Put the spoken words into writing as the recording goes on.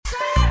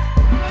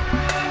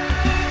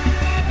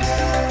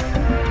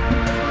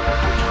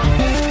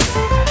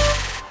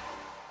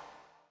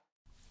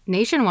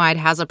Nationwide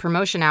has a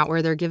promotion out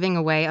where they're giving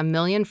away 1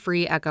 million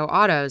free Echo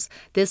Autos.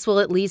 This will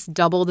at least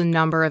double the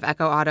number of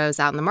Echo Autos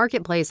out in the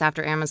marketplace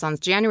after Amazon's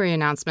January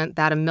announcement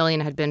that 1 million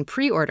had been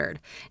pre-ordered.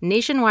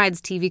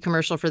 Nationwide's TV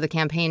commercial for the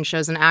campaign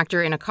shows an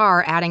actor in a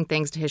car adding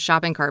things to his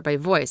shopping cart by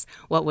voice.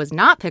 What was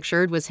not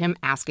pictured was him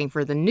asking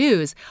for the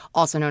news,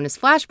 also known as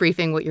flash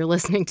briefing, what you're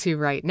listening to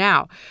right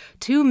now.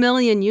 2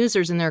 million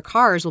users in their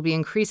cars will be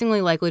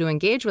increasingly likely to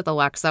engage with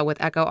Alexa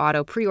with Echo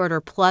Auto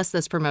pre-order plus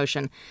this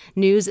promotion.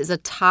 News is a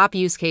top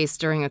use case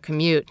during a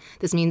commute.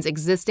 This means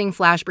existing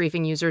flash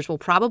briefing users will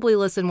probably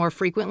listen more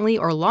frequently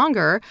or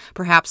longer,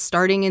 perhaps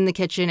starting in the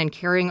kitchen and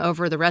carrying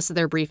over the rest of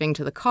their briefing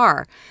to the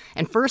car.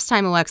 And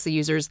first-time Alexa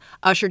users,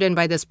 ushered in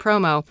by this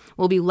promo,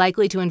 will be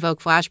likely to invoke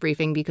flash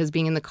briefing because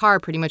being in the car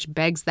pretty much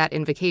begs that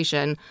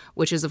invocation,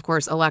 which is, of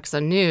course,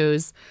 Alexa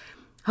News.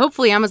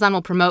 Hopefully, Amazon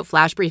will promote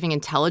flash briefing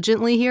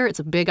intelligently here. It's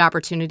a big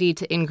opportunity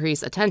to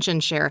increase attention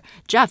share.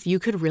 Jeff, you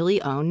could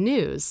really own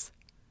news.